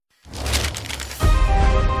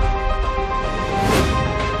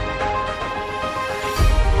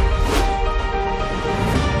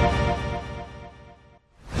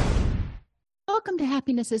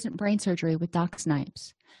Happiness Isn't Brain Surgery with Doc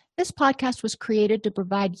Snipes. This podcast was created to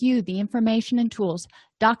provide you the information and tools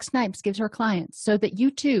Doc Snipes gives her clients so that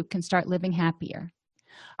you too can start living happier.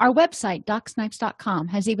 Our website, DocSnipes.com,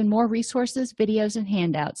 has even more resources, videos, and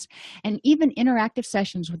handouts, and even interactive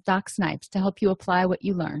sessions with Doc Snipes to help you apply what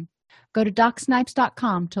you learn. Go to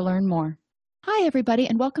DocSnipes.com to learn more. Hi, everybody,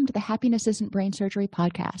 and welcome to the Happiness Isn't Brain Surgery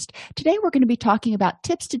podcast. Today, we're going to be talking about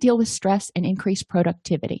tips to deal with stress and increase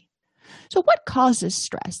productivity. So what causes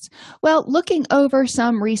stress? Well, looking over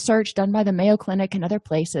some research done by the Mayo Clinic and other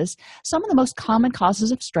places, some of the most common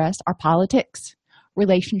causes of stress are politics,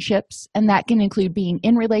 relationships, and that can include being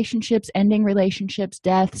in relationships, ending relationships,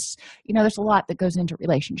 deaths. There's a lot that goes into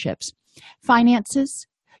relationships. Finances,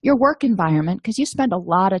 your work environment, because you spend a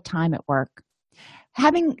lot of time at work.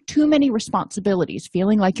 Having too many responsibilities,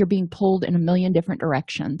 feeling like you're being pulled in a million different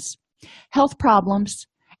directions. Health problems,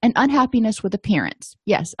 and unhappiness with appearance.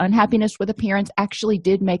 Yes, unhappiness with appearance actually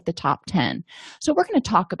did make the top 10. So we're going to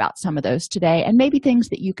talk about some of those today and maybe things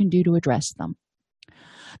that you can do to address them.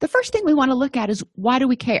 The first thing we want to look at is, why do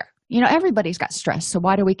we care? Everybody's got stress, so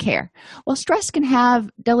why do we care? Well, stress can have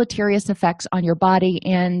deleterious effects on your body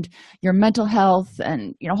and your mental health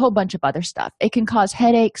and, a whole bunch of other stuff. It can cause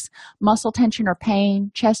headaches, muscle tension or pain,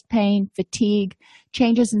 chest pain, fatigue,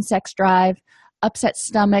 changes in sex drive, upset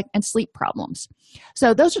stomach, and sleep problems.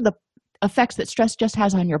 So those are the effects that stress just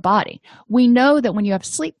has on your body. We know that when you have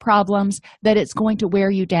sleep problems, that it's going to wear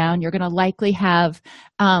you down. You're going to likely have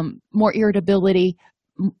more irritability,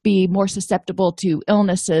 be more susceptible to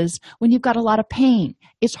illnesses. When you've got a lot of pain,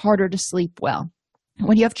 it's harder to sleep well.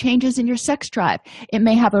 When you have changes in your sex drive, it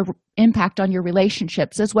may have an impact on your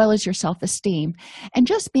relationships as well as your self-esteem. And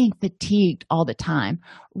just being fatigued all the time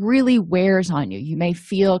really wears on you. You may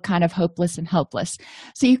feel kind of hopeless and helpless.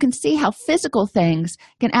 So you can see how physical things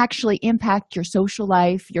can actually impact your social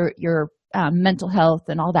life, your mental health,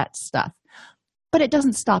 and all that stuff. But it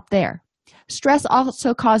doesn't stop there. Stress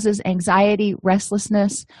also causes anxiety,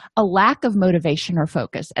 restlessness, a lack of motivation or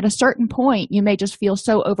focus. At a certain point, you may just feel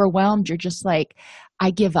so overwhelmed, you're just like,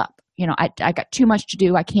 I give up. I got too much to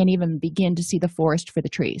do. I can't even begin to see the forest for the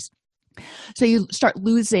trees. So you start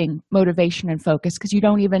losing motivation and focus because you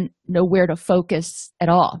don't even know where to focus at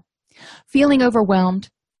all. Feeling overwhelmed,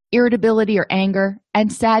 irritability or anger,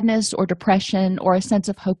 and sadness or depression or a sense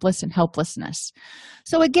of hopeless and helplessness.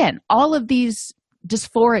 So again, all of these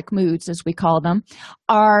dysphoric moods, as we call them,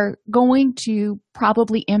 are going to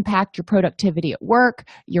probably impact your productivity at work,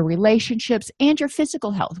 your relationships, and your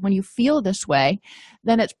physical health. When you feel this way,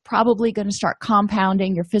 then it's probably going to start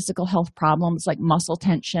compounding your physical health problems like muscle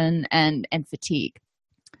tension and fatigue.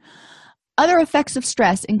 Other effects of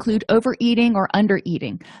stress include overeating or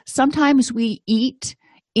undereating. Sometimes we eat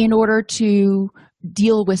in order to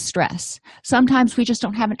deal with stress. Sometimes we just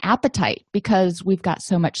don't have an appetite because we've got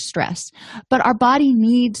so much stress. But our body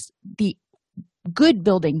needs the good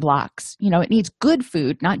building blocks. It needs good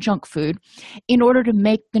food, not junk food, in order to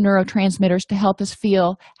make the neurotransmitters to help us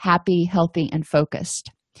feel happy, healthy, and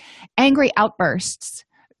focused. Angry outbursts,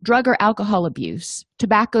 drug or alcohol abuse,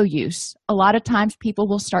 tobacco use. A lot of times people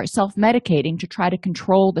will start self-medicating to try to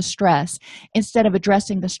control the stress. Instead of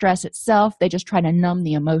addressing the stress itself, they just try to numb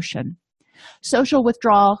the emotion. Social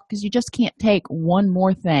withdrawal, because you just can't take one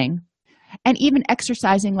more thing. And even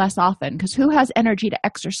exercising less often, because who has energy to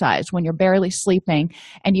exercise when you're barely sleeping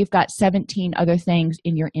and you've got 17 other things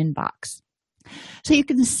in your inbox? So you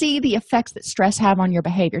can see the effects that stress have on your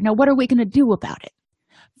behavior. Now, what are we going to do about it?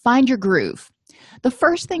 Find your groove. The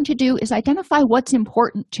first thing to do is identify what's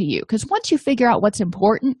important to you, because once you figure out what's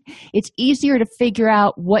important, it's easier to figure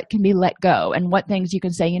out what can be let go and what things you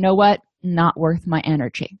can say, not worth my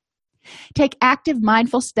energy. Take active,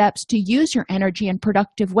 mindful steps to use your energy in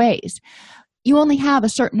productive ways. You only have a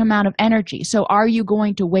certain amount of energy, so are you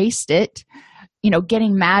going to waste it,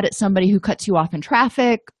 getting mad at somebody who cuts you off in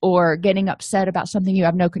traffic or getting upset about something you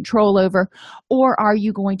have no control over, or are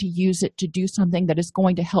you going to use it to do something that is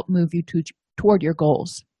going to help move you toward your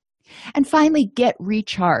goals? And finally, get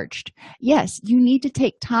recharged. Yes, you need to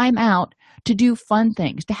take time out to do fun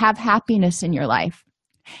things, to have happiness in your life.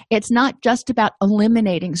 It's not just about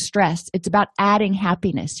eliminating stress. It's about adding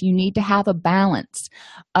happiness. You need to have a balance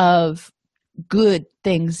of good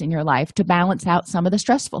things in your life to balance out some of the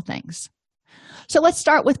stressful things. So let's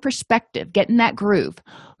start with perspective, get in that groove.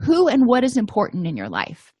 Who and what is important in your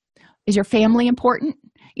life? Is your family important?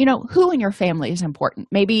 Who in your family is important?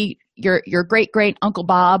 Maybe your great great Uncle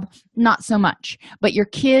Bob, not so much, but your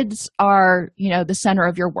kids are the center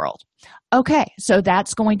of your world. Okay, so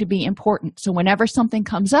that's going to be important. So whenever something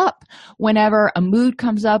comes up, whenever a mood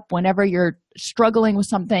comes up, whenever you're struggling with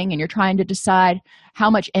something and you're trying to decide how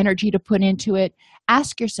much energy to put into it,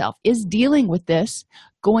 ask yourself, is dealing with this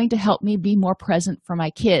going to help me be more present for my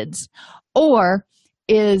kids? Or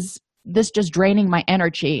is this just draining my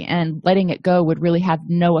energy, and letting it go would really have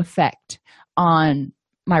no effect on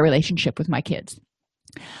my relationship with my kids?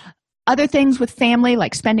 Other things with family,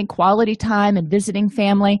 like spending quality time and visiting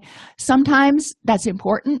family, sometimes that's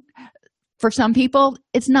important. For some people,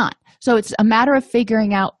 it's not. So it's a matter of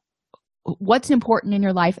figuring out what's important in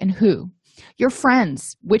your life and who. Your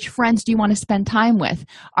friends, which friends do you want to spend time with?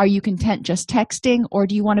 Are you content just texting, or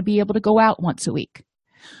do you want to be able to go out once a week?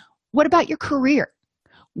 What about your career?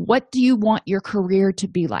 What do you want your career to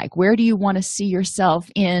be like? Where do you want to see yourself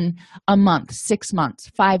in a month, 6 months,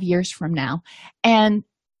 5 years from now? And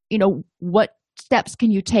what steps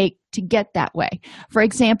can you take to get that way? For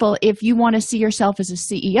example, if you want to see yourself as a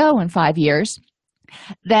CEO in 5 years,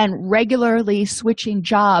 then regularly switching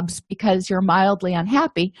jobs because you're mildly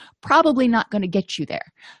unhappy, probably not going to get you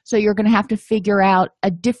there. So you're going to have to figure out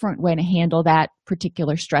a different way to handle that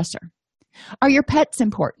particular stressor. Are your pets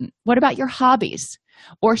important? What about your hobbies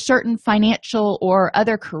or certain financial or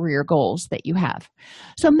other career goals that you have?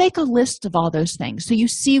 So make a list of all those things so you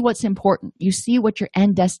see what's important. You see what your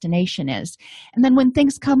end destination is. And then when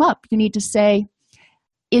things come up, you need to say,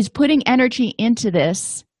 is putting energy into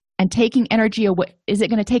this and taking energy away, is it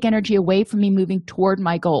going to take energy away from me moving toward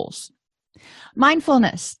my goals?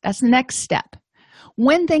 Mindfulness, that's the next step.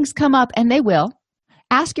 When things come up, and they will,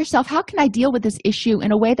 ask yourself, how can I deal with this issue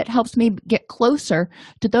in a way that helps me get closer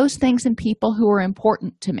to those things and people who are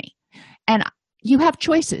important to me? And you have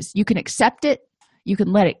choices. You can accept it, you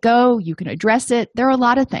can let it go, you can address it. There are a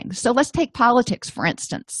lot of things. So let's take politics, for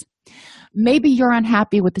instance. Maybe you're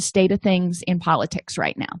unhappy with the state of things in politics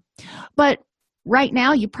right now. But right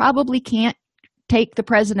now, you probably can't take the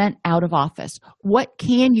president out of office. What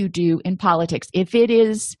can you do in politics if it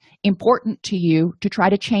is important to you to try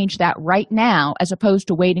to change that right now, as opposed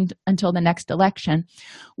to waiting until the next election?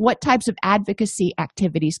 What types of advocacy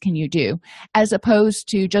activities can you do, as opposed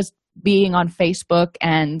to just being on Facebook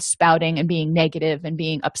and spouting and being negative and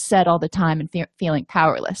being upset all the time and feeling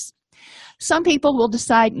powerless? Some people will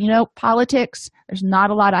decide, politics, there's not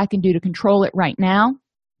a lot I can do to control it right now,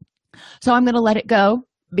 so I'm going to let it go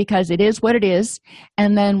because it is what it is.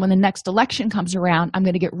 And then when the next election comes around, I'm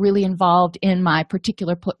going to get really involved in my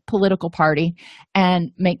particular political party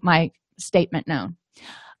and make my statement known.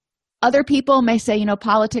 Other people may say,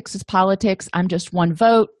 politics is politics. I'm just one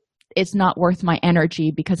vote. It's not worth my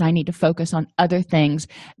energy because I need to focus on other things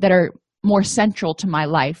that are more central to my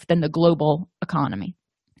life than the global economy.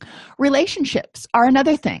 Relationships are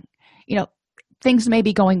another thing. Things may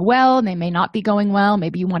be going well and they may not be going well.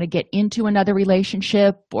 Maybe you want to get into another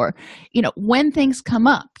relationship, or when things come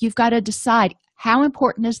up, you've got to decide, how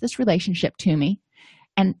important is this relationship to me?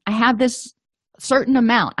 And I have this certain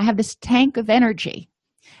amount, I have this tank of energy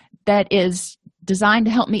that is designed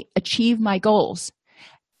to help me achieve my goals.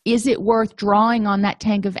 Is it worth drawing on that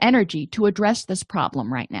tank of energy to address this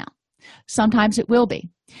problem right now? Sometimes it will be.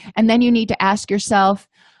 And then you need to ask yourself,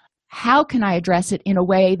 how can I address it in a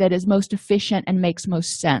way that is most efficient and makes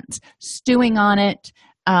most sense? Stewing on it,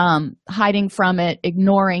 hiding from it,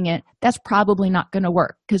 ignoring it, that's probably not going to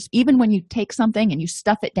work, because even when you take something and you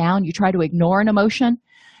stuff it down, you try to ignore an emotion,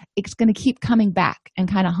 it's going to keep coming back and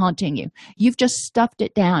kind of haunting you. You've just stuffed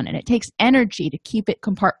it down, and it takes energy to keep it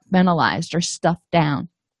compartmentalized or stuffed down.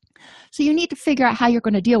 So you need to figure out how you're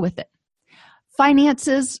going to deal with it.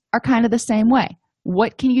 Finances are kind of the same way.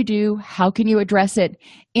 What can you do? How can you address it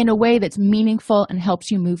in a way that's meaningful and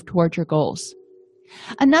helps you move toward your goals?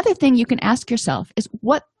 Another thing you can ask yourself is,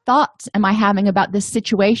 what thoughts am I having about this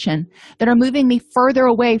situation that are moving me further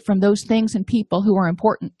away from those things and people who are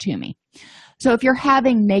important to me? So if you're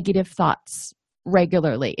having negative thoughts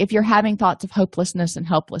regularly, if you're having thoughts of hopelessness and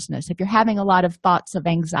helplessness, if you're having a lot of thoughts of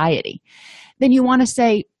anxiety, then you want to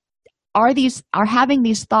say, are having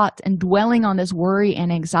these thoughts and dwelling on this worry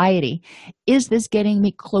and anxiety, is this getting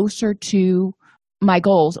me closer to my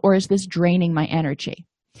goals, or is this draining my energy?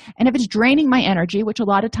 And if it's draining my energy, which a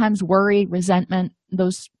lot of times worry, resentment,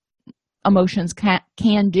 those emotions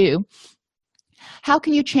can do, how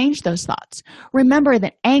can you change those thoughts? Remember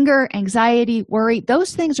that anger, anxiety, worry,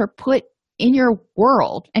 those things are put in your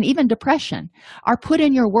world, and even depression are put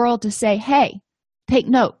in your world to say, hey, take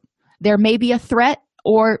note, there may be a threat,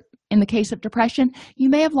 or in the case of depression, you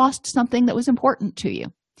may have lost something that was important to you.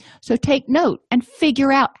 So take note and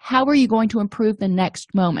figure out, how are you going to improve the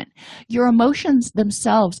next moment? Your emotions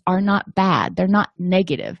themselves are not bad. They're not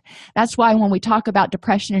negative. That's why when we talk about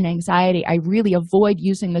depression and anxiety, I really avoid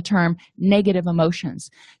using the term negative emotions,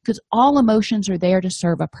 because all emotions are there to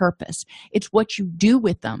serve a purpose. It's what you do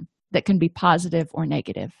with them that can be positive or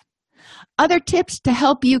negative. Other tips to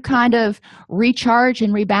help you kind of recharge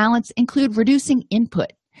and rebalance include reducing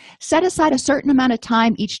input. Set aside a certain amount of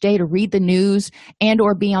time each day to read the news and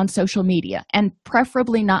or be on social media, and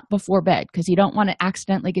preferably not before bed, because you don't want to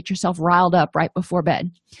accidentally get yourself riled up right before bed.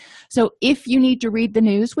 So if you need to read the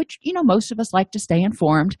news, which most of us like to stay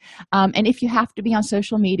informed, and if you have to be on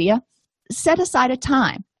social media, set aside a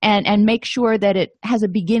time and make sure that it has a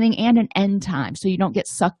beginning and an end time so you don't get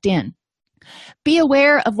sucked in. Be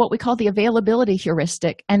aware of what we call the availability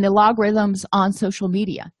heuristic and the logarithms on social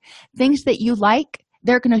media. Things that you like,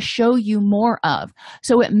 they're going to show you more of.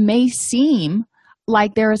 So it may seem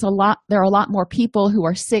like there are a lot more people who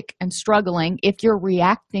are sick and struggling if you're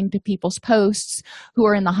reacting to people's posts who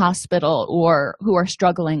are in the hospital or who are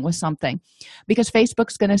struggling with something, because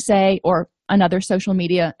Facebook's going to say, or another social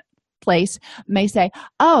media place may say,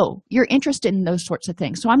 oh, you're interested in those sorts of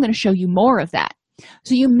things, so I'm going to show you more of that.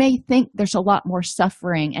 So you may think there's a lot more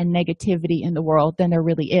suffering and negativity in the world than there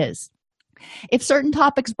really is. If certain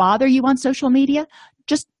topics bother you on social media,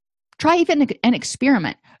 just try even an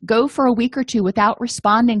experiment. Go for a week or two without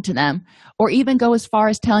responding to them, or even go as far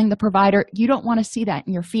as telling the provider you don't want to see that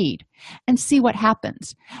in your feed, and see what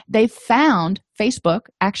happens. They've found, Facebook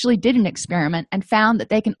actually did an experiment and found that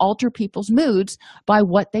they can alter people's moods by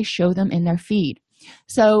what they show them in their feed.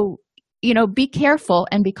 So be careful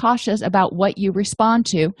and be cautious about what you respond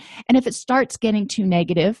to. And if it starts getting too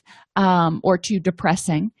negative or too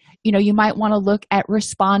depressing, you might want to look at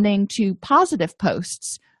responding to positive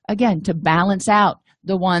posts, again, to balance out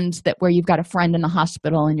the ones where you've got a friend in the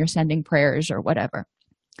hospital and you're sending prayers or whatever.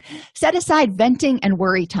 Set aside venting and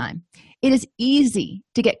worry time. It is easy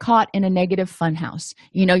to get caught in a negative funhouse.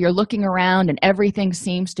 You're looking around and everything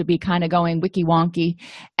seems to be kind of going wiki-wonky,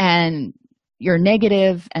 and you're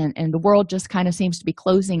negative, and the world just kind of seems to be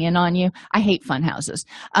closing in on you. I hate fun houses.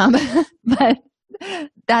 But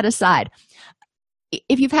that aside,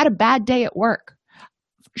 if you've had a bad day at work,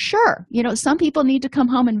 sure, some people need to come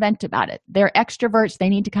home and vent about it. They're extroverts. They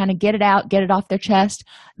need to kind of get it out, get it off their chest.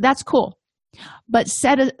 That's cool. But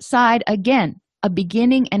set aside, again, a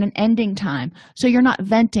beginning and an ending time, so you're not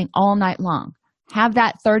venting all night long. Have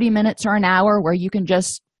that 30 minutes or an hour where you can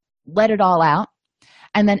just let it all out.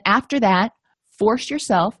 And then after that, force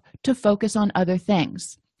yourself to focus on other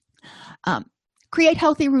things. Create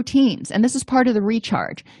healthy routines, and this is part of the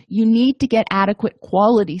recharge. You need to get adequate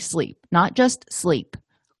quality sleep, not just sleep,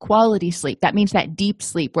 quality sleep. That means that deep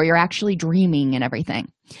sleep where you're actually dreaming and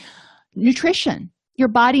everything. Nutrition. Your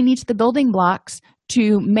body needs the building blocks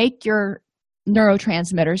to make your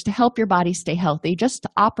neurotransmitters to help your body stay healthy, just to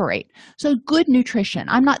operate. So good nutrition.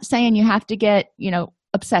 I'm not saying you have to get,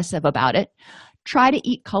 obsessive about it. Try to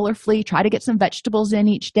eat colorfully. Try to get some vegetables in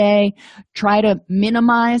each day. Try to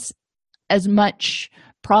minimize as much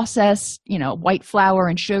processed, white flour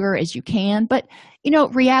and sugar as you can. But,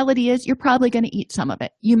 reality is you're probably going to eat some of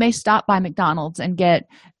it. You may stop by McDonald's and get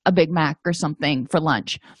a Big Mac or something for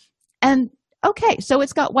lunch. And okay, so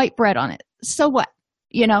it's got white bread on it. So what?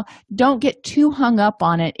 Don't get too hung up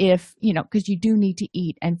on it because you do need to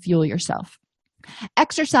eat and fuel yourself.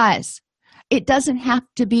 Exercise. It doesn't have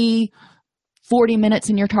to be 40 minutes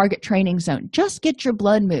in your target training zone. Just get your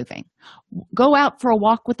blood moving. Go out for a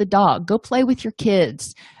walk with the dog. Go play with your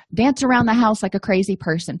kids. Dance around the house like a crazy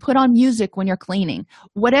person. Put on music when you're cleaning.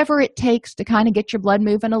 Whatever it takes to kind of get your blood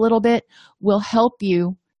moving a little bit will help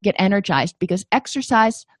you get energized, because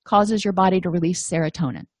exercise causes your body to release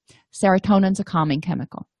serotonin. Serotonin's a calming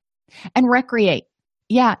chemical. And recreate.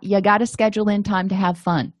 Yeah, you got to schedule in time to have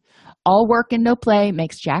fun. All work and no play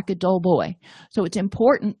makes Jack a dull boy. So it's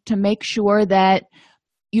important to make sure that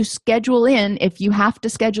you schedule in, if you have to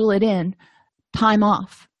schedule it in, time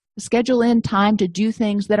off. Schedule in time to do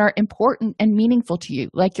things that are important and meaningful to you,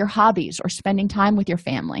 like your hobbies or spending time with your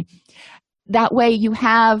family. That way you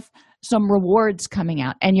have some rewards coming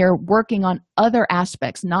out and you're working on other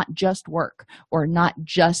aspects, not just work or not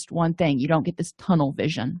just one thing. You don't get this tunnel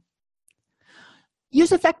vision.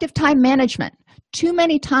 Use effective time management. Too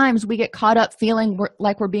many times we get caught up feeling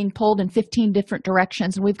like we're being pulled in 15 different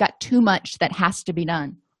directions and we've got too much that has to be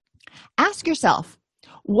done. Ask yourself,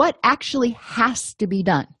 what actually has to be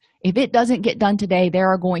done? If it doesn't get done today,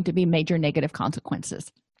 there are going to be major negative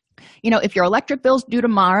consequences. If your electric bill's due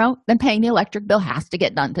tomorrow, then paying the electric bill has to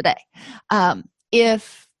get done today.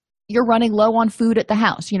 If you're running low on food at the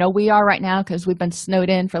house. We are right now because we've been snowed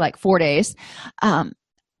in for like 4 days.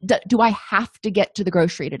 Do I have to get to the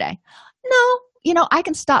grocery today? No. I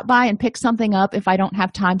can stop by and pick something up if I don't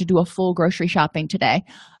have time to do a full grocery shopping today.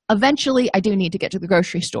 Eventually, I do need to get to the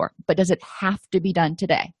grocery store, but does it have to be done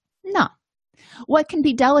today? No. What can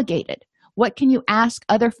be delegated? What can you ask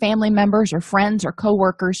other family members or friends or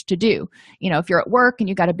coworkers to do? If you're at work and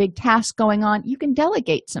you got a big task going on, you can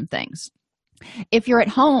delegate some things. If you're at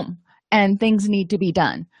home and things need to be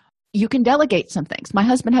done, you can delegate some things. My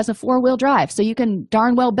husband has a 4-wheel drive, so you can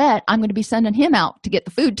darn well bet I'm going to be sending him out to get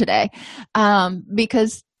the food today,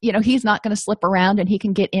 because he's not going to slip around and he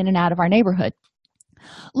can get in and out of our neighborhood.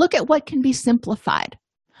 Look at what can be simplified.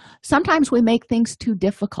 Sometimes we make things too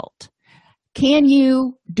difficult. Can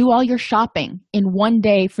you do all your shopping in one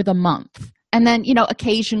day for the month? And then,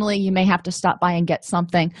 occasionally you may have to stop by and get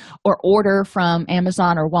something or order from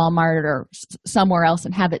Amazon or Walmart or somewhere else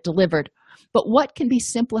and have it delivered. But what can be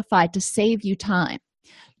simplified to save you time?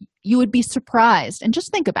 You would be surprised. And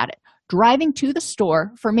just think about it. Driving to the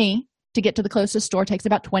store, for me, to get to the closest store takes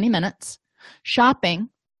about 20 minutes. Shopping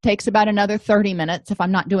takes about another 30 minutes if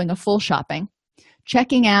I'm not doing a full shopping.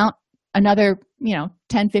 Checking out, another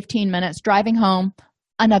 10 15 minutes. Driving home,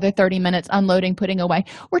 another 30 minutes. Unloading, putting away.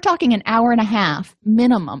 We're talking an hour and a half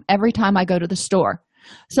minimum every time I go to the store.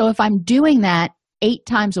 So if I'm doing that 8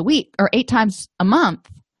 times a week or 8 times a month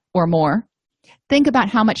or more, think about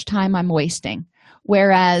how much time I'm wasting.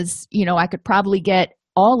 Whereas I could probably get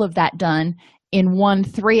all of that done in one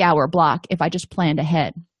 3-hour block if I just planned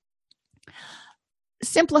ahead.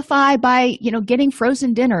 Simplify by getting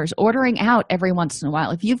frozen dinners, ordering out every once in a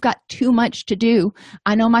while. If you've got too much to do,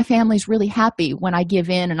 I know my family's really happy when I give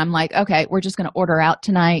in and I'm like, okay, we're just going to order out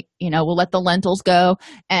tonight. We'll let the lentils go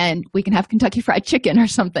and we can have Kentucky Fried Chicken or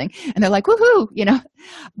something. And they're like, woohoo,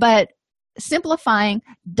 But simplifying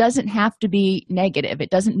doesn't have to be negative. It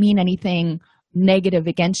doesn't mean anything negative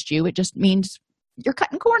against you. It just means you're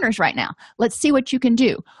cutting corners right now. Let's see what you can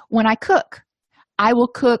do. When I cook, I will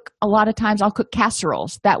cook, a lot of times I'll cook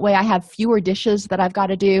casseroles. That way I have fewer dishes that I've got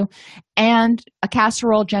to do. And a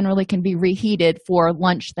casserole generally can be reheated for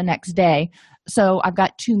lunch the next day. So I've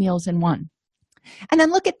got 2 meals in one. And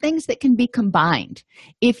then look at things that can be combined.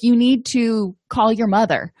 If you need to call your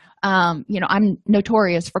mother, I'm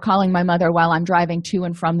notorious for calling my mother while I'm driving to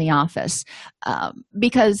and from the office,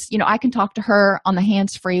 because, I can talk to her on the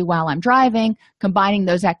hands-free while I'm driving, combining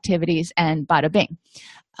those activities, and bada bing.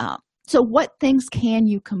 So what things can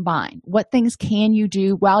you combine? What things can you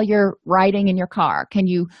do while you're riding in your car? Can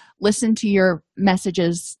you listen to your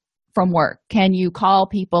messages from work? Can you call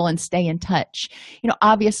people and stay in touch?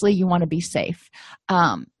 Obviously you want to be safe.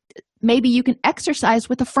 Maybe you can exercise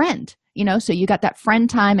with a friend, so you got that friend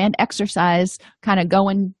time and exercise kind of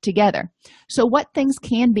going together. So what things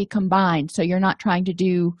can be combined so you're not trying to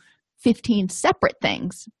do 15 separate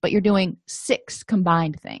things, but you're doing 6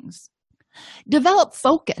 combined things? Develop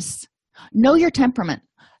focus. Know your temperament.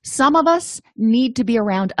 Some of us need to be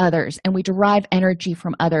around others, and we derive energy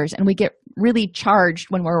from others, and we get really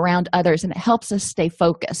charged when we're around others, and it helps us stay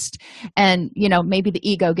focused. And maybe the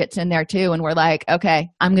ego gets in there too, and we're like, okay,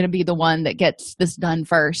 I'm going to be the one that gets this done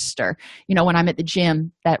first. Or when I'm at the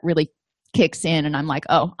gym, that really kicks in, and I'm like,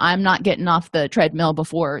 oh, I'm not getting off the treadmill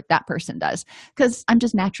before that person does, because I'm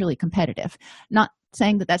just naturally competitive. Not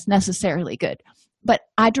saying that that's necessarily good, but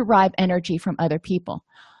I derive energy from other people.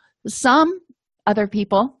 Some other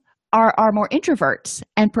people are more introverts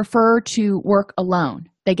and prefer to work alone.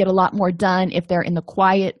 They get a lot more done if they're in the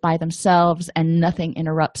quiet by themselves and nothing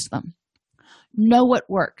interrupts them. Know what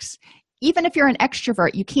works. Even if you're an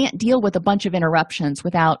extrovert, you can't deal with a bunch of interruptions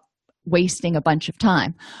without wasting a bunch of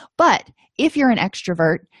time. But if you're an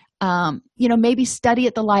extrovert, maybe study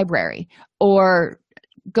at the library or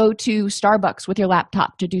go to Starbucks with your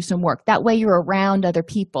laptop to do some work. That way you're around other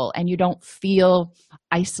people and you don't feel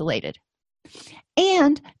isolated.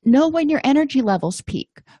 And know when your energy levels peak.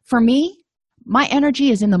 For me, my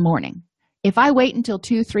energy is in the morning. If I wait until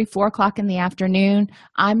 2, 3, 4 o'clock in the afternoon,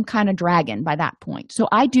 I'm kind of dragging by that point. So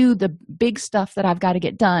I do the big stuff that I've got to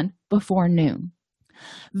get done before noon.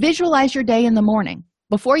 Visualize your day in the morning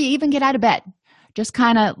before you even get out of bed. Just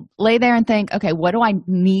kind of lay there and think, okay, what do I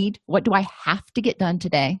need? What do I have to get done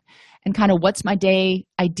today? And kind of what's my day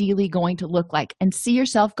ideally going to look like? And see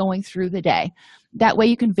yourself going through the day. That way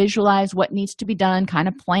you can visualize what needs to be done, kind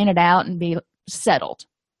of plan it out and be settled.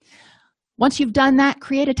 Once you've done that,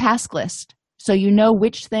 create a task list so you know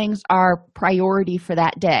which things are priority for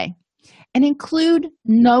that day. And include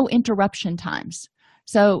no interruption times.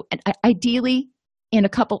 So ideally, in a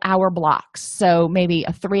couple hour blocks. So maybe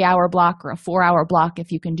a 3-hour block or a 4-hour block if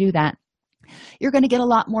you can do that. You're going to get a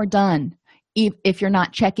lot more done if you're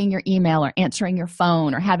not checking your email or answering your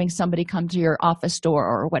phone or having somebody come to your office door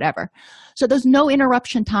or whatever. So those no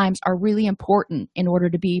interruption times are really important in order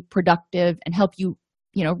to be productive and help you,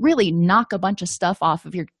 really knock a bunch of stuff off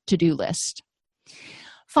of your to-do list.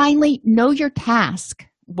 Finally, know your task,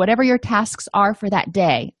 whatever your tasks are for that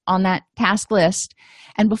day on that task list.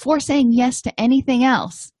 And before saying yes to anything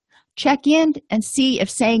else, check in and see if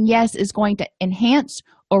saying yes is going to enhance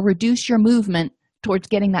or reduce your movement towards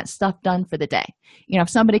getting that stuff done for the day. If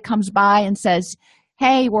somebody comes by and says,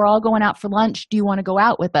 hey, we're all going out for lunch, do you want to go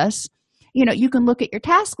out with us? You can look at your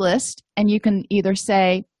task list and you can either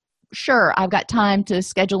say, sure, I've got time to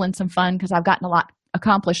schedule in some fun because I've gotten a lot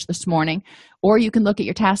accomplished this morning. Or you can look at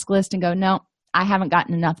your task list and go, no, I haven't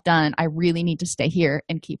gotten enough done. I really need to stay here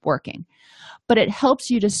and keep working. But it helps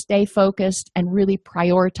you to stay focused and really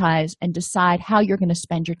prioritize and decide how you're going to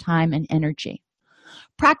spend your time and energy.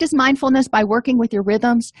 Practice mindfulness by working with your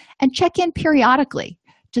rhythms and check in periodically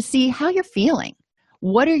to see how you're feeling.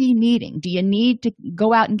 What are you needing? Do you need to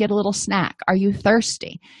go out and get a little snack? Are you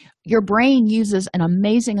thirsty? Your brain uses an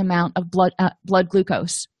amazing amount of blood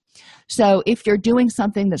glucose. So if you're doing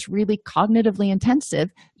something that's really cognitively intensive,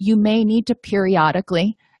 you may need to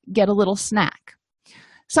periodically get a little snack.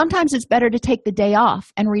 Sometimes it's better to take the day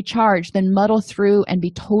off and recharge than muddle through and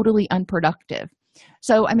be totally unproductive.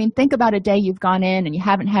 So, think about a day you've gone in and you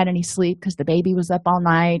haven't had any sleep because the baby was up all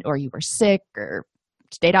night or you were sick or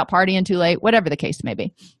stayed out partying too late, whatever the case may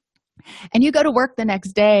be. And you go to work the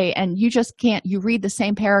next day and you just can't, you read the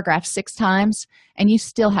same paragraph 6 times and you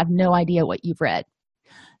still have no idea what you've read.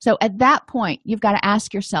 So at that point, you've got to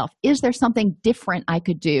ask yourself, is there something different I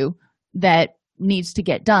could do that needs to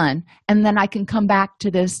get done? And then I can come back to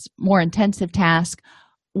this more intensive task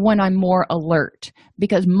when I'm more alert,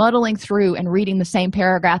 because muddling through and reading the same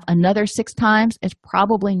paragraph another 6 times is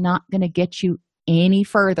probably not going to get you any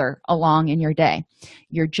further along in your day.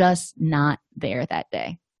 You're just not there that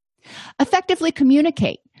day. Effectively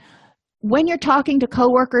communicate. When you're talking to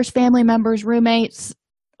coworkers, family members, roommates,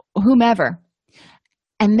 whomever,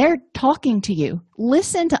 and they're talking to you,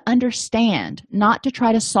 listen to understand, not to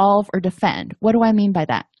try to solve or defend. What do I mean by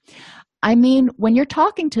that? When you're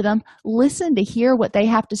talking to them, listen to hear what they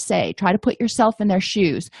have to say. Try to put yourself in their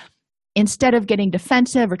shoes. Instead of getting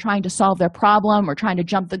defensive or trying to solve their problem or trying to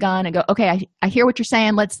jump the gun and go, okay, I hear what you're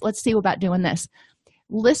saying. Let's see about doing this.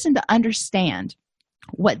 Listen to understand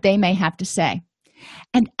what they may have to say.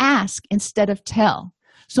 And ask instead of tell.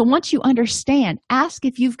 So once you understand, ask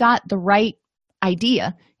if you've got the right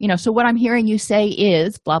idea. So what I'm hearing you say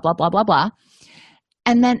is blah, blah, blah, blah, blah.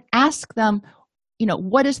 And then ask them,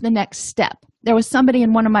 what is the next step? There was somebody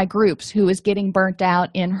in one of my groups who is getting burnt out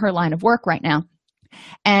in her line of work right now.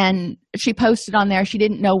 And she posted on there, she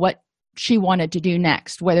didn't know what she wanted to do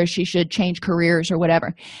next, whether she should change careers or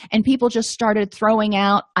whatever. And people just started throwing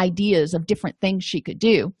out ideas of different things she could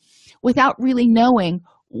do without really knowing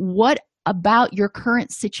what about your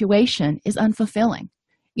current situation is unfulfilling.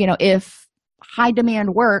 If high demand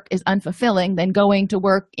work is unfulfilling, then going to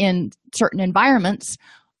work in certain environments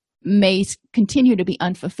may continue to be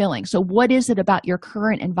unfulfilling. So what is it about your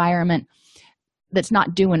current environment that's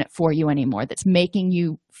not doing it for you anymore, that's making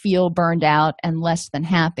you feel burned out and less than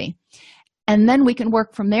happy? And then we can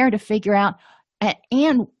work from there to figure out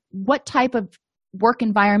and what type of work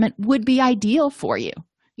environment would be ideal for you.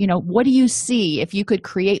 What do you see if you could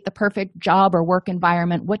create the perfect job or work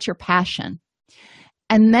environment? What's your passion?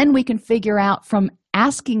 And then we can figure out from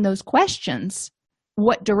asking those questions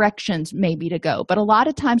what directions maybe to go. But a lot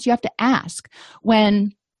of times you have to ask.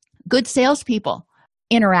 When good salespeople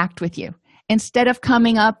interact with you, instead of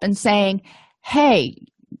coming up and saying, hey,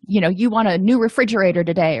 you want a new refrigerator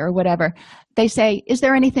today or whatever, they say, is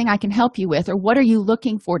there anything I can help you with? Or what are you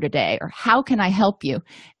looking for today? Or how can I help you?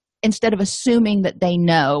 Instead of assuming that they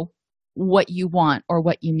know what you want or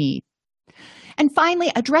what you need. And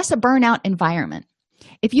finally, address a burnout environment.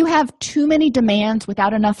 If you have too many demands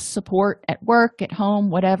without enough support at work, at home,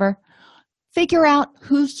 whatever, figure out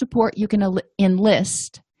whose support you can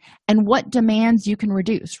enlist and what demands you can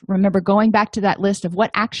reduce. Remember, going back to that list of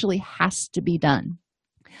what actually has to be done.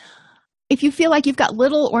 If you feel like you've got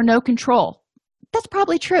little or no control, that's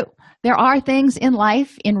probably true. There are things in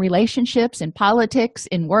life, in relationships, in politics,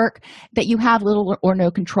 in work, that you have little or no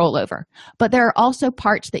control over. But there are also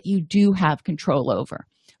parts that you do have control over.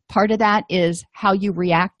 Part of that is how you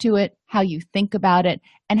react to it, how you think about it,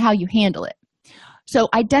 and how you handle it. So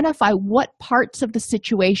identify what parts of the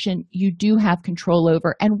situation you do have control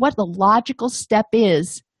over and what the logical step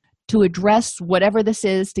is to address whatever this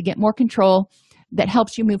is to get more control that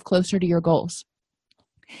helps you move closer to your goals.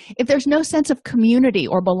 If there's no sense of community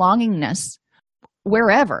or belongingness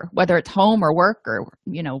wherever, whether it's home or work or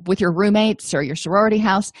with your roommates or your sorority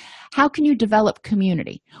house. How can you develop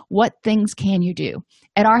community? What things can you do?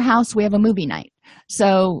 At our house, we have a movie night.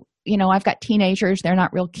 So I've got teenagers. They're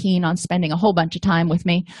not real keen on spending a whole bunch of time with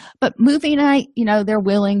me, but movie night, they're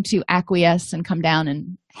willing to acquiesce and come down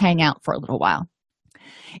and hang out for a little while.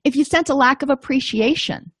 If you sense a lack of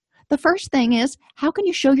appreciation, the first thing is, how can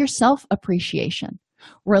you show yourself appreciation?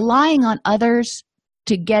 Relying on others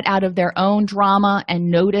to get out of their own drama and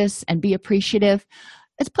notice and be appreciative,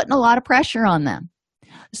 it's putting a lot of pressure on them.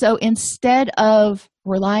 So instead of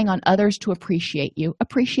relying on others to appreciate you,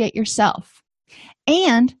 appreciate yourself.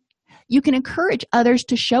 And you can encourage others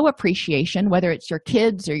to show appreciation, whether it's your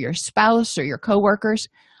kids or your spouse or your coworkers,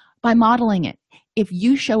 by modeling it. If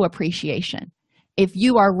you show appreciation, if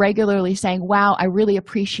you are regularly saying, wow, I really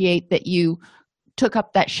appreciate that you took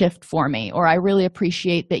up that shift for me, or I really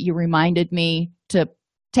appreciate that you reminded me to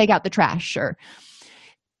take out the trash, or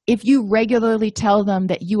if you regularly tell them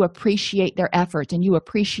that you appreciate their efforts and you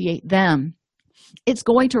appreciate them, it's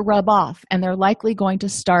going to rub off, and they're likely going to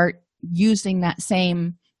start using that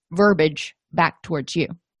same verbiage back towards you.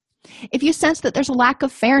 If you sense that there's a lack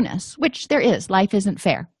of fairness, which there is, life isn't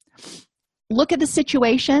fair, look at the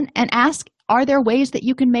situation and ask, are there ways that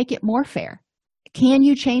you can make it more fair? Can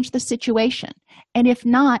you change the situation? And if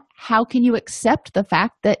not, how can you accept the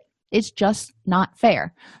fact that it's just not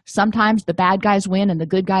fair? Sometimes the bad guys win and the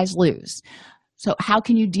good guys lose. So how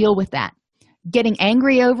can you deal with that? Getting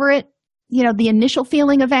angry over it, the initial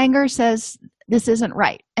feeling of anger says this isn't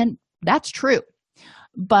right. And that's true.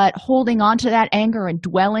 But holding on to that anger and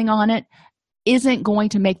dwelling on it isn't going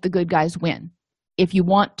to make the good guys win. If you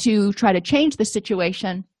want to try to change the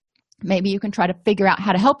situation, maybe you can try to figure out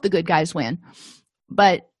how to help the good guys win.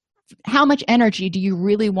 But how much energy do you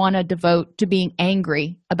really want to devote to being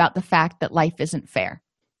angry about the fact that life isn't fair?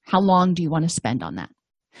 How long do you want to spend on that?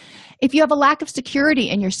 If you have a lack of security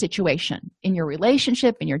in your situation, in your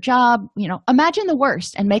relationship, in your job, imagine the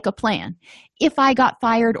worst and make a plan. If I got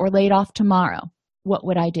fired or laid off tomorrow, what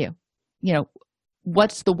would I do?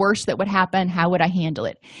 What's the worst that would happen? How would I handle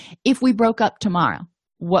it? If we broke up tomorrow,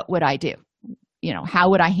 what would I do?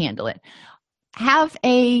 How would I handle it? Have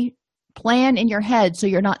a plan in your head so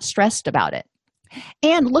you're not stressed about it.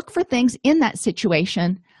 And look for things in that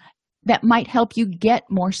situation that might help you get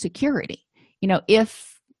more security.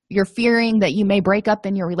 If you're fearing that you may break up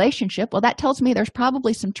in your relationship, well, that tells me there's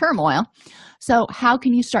probably some turmoil. So how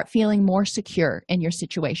can you start feeling more secure in your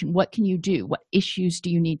situation? What can you do? What issues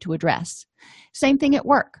do you need to address? Same thing at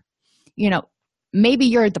work. Maybe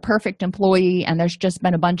you're the perfect employee and there's just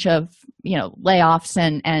been a bunch of, layoffs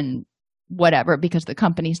and whatever because the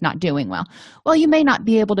company's not doing well. Well, you may not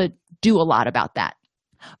be able to do a lot about that.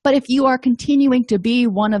 But if you are continuing to be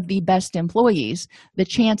one of the best employees, the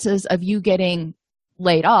chances of you getting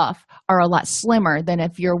laid off are a lot slimmer than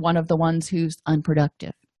if you're one of the ones who's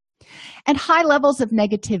unproductive. And high levels of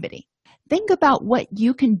negativity. Think about what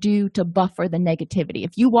you can do to buffer the negativity.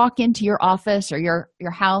 If you walk into your office or your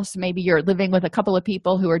house, maybe you're living with a couple of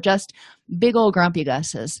people who are just big old grumpy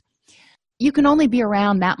gusses, you can only be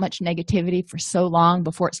around that much negativity for so long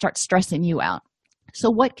before it starts stressing you out. So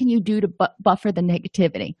what can you do to buffer the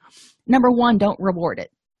negativity? Number one, don't reward it.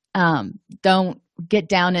 Don't get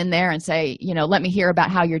down in there and say, let me hear about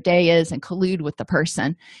how your day is and collude with the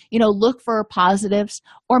person. Look for positives,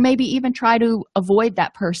 or maybe even try to avoid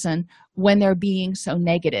that person when they're being so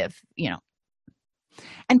negative.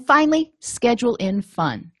 And finally, schedule in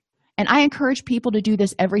fun. And I encourage people to do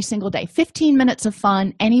this every single day. 15 minutes of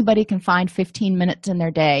fun. Anybody can find 15 minutes in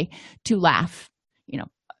their day to laugh.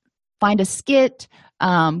 Find a skit,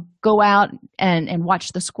 go out and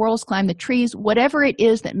watch the squirrels climb the trees. Whatever it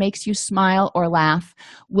is that makes you smile or laugh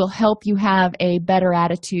will help you have a better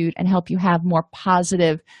attitude and help you have more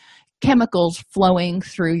positive chemicals flowing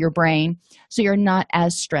through your brain so you're not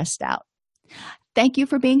as stressed out. Thank you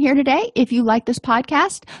for being here today. If you like this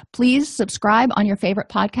podcast, please subscribe on your favorite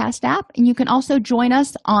podcast app. And you can also join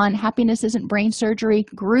us on Happiness Isn't Brain Surgery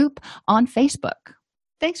group on Facebook.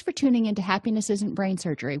 Thanks for tuning into Happiness Isn't Brain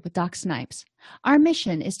Surgery with Doc Snipes. Our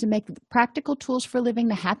mission is to make practical tools for living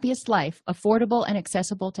the happiest life affordable and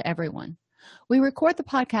accessible to everyone. We record the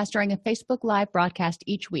podcast during a Facebook Live broadcast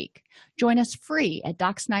each week. Join us free at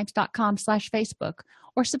DocSnipes.com/Facebook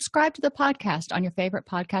or subscribe to the podcast on your favorite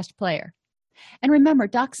podcast player. And remember,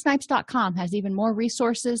 DocSnipes.com has even more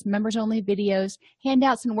resources, members-only videos,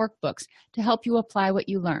 handouts, and workbooks to help you apply what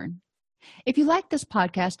you learn. If you like this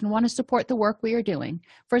podcast and want to support the work we are doing,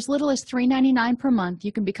 for as little as $3.99 per month,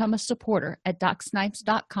 you can become a supporter at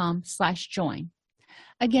DocSnipes.com/join.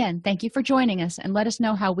 Again, thank you for joining us, and let us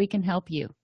know how we can help you.